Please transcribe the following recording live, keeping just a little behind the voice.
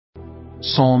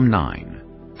Psalm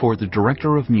 9, for the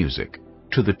director of music,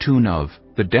 to the tune of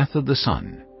The Death of the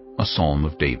Son, a psalm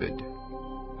of David.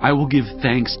 I will give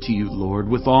thanks to you, Lord,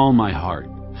 with all my heart.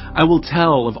 I will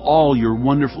tell of all your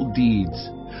wonderful deeds.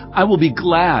 I will be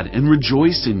glad and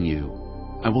rejoice in you.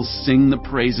 I will sing the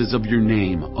praises of your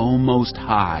name, O Most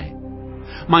High.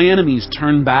 My enemies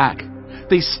turn back.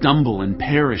 They stumble and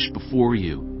perish before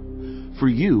you. For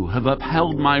you have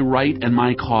upheld my right and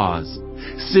my cause,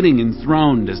 sitting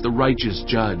enthroned as the righteous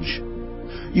judge.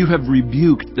 You have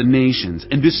rebuked the nations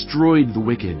and destroyed the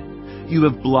wicked. You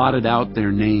have blotted out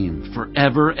their name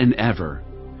forever and ever.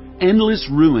 Endless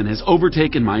ruin has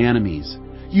overtaken my enemies.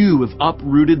 You have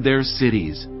uprooted their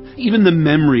cities. Even the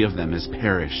memory of them has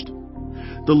perished.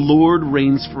 The Lord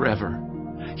reigns forever.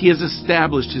 He has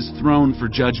established his throne for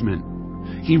judgment.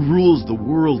 He rules the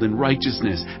world in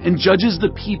righteousness and judges the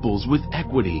peoples with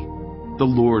equity. The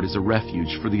Lord is a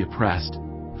refuge for the oppressed,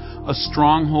 a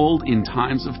stronghold in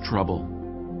times of trouble.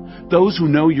 Those who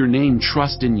know your name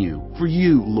trust in you, for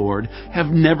you, Lord, have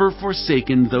never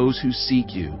forsaken those who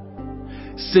seek you.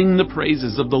 Sing the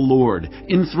praises of the Lord,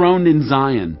 enthroned in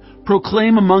Zion.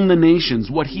 Proclaim among the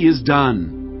nations what he has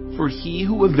done. For he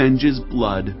who avenges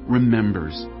blood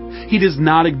remembers. He does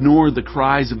not ignore the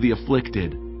cries of the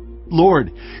afflicted.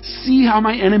 Lord, see how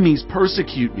my enemies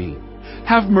persecute me.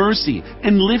 Have mercy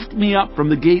and lift me up from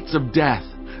the gates of death,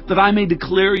 that I may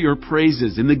declare your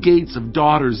praises in the gates of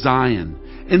daughter Zion,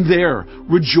 and there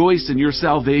rejoice in your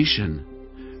salvation.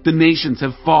 The nations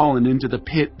have fallen into the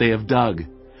pit they have dug.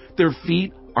 Their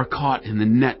feet are caught in the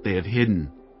net they have hidden.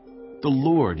 The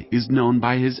Lord is known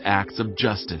by his acts of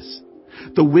justice.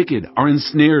 The wicked are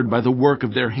ensnared by the work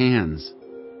of their hands.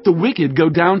 The wicked go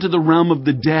down to the realm of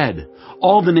the dead,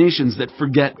 all the nations that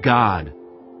forget God.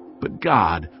 But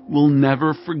God will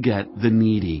never forget the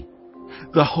needy.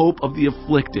 The hope of the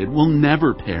afflicted will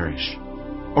never perish.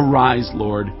 Arise,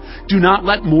 Lord. Do not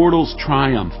let mortals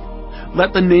triumph.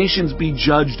 Let the nations be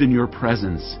judged in your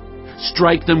presence.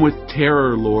 Strike them with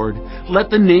terror, Lord.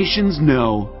 Let the nations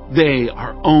know they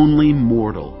are only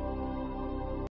mortal.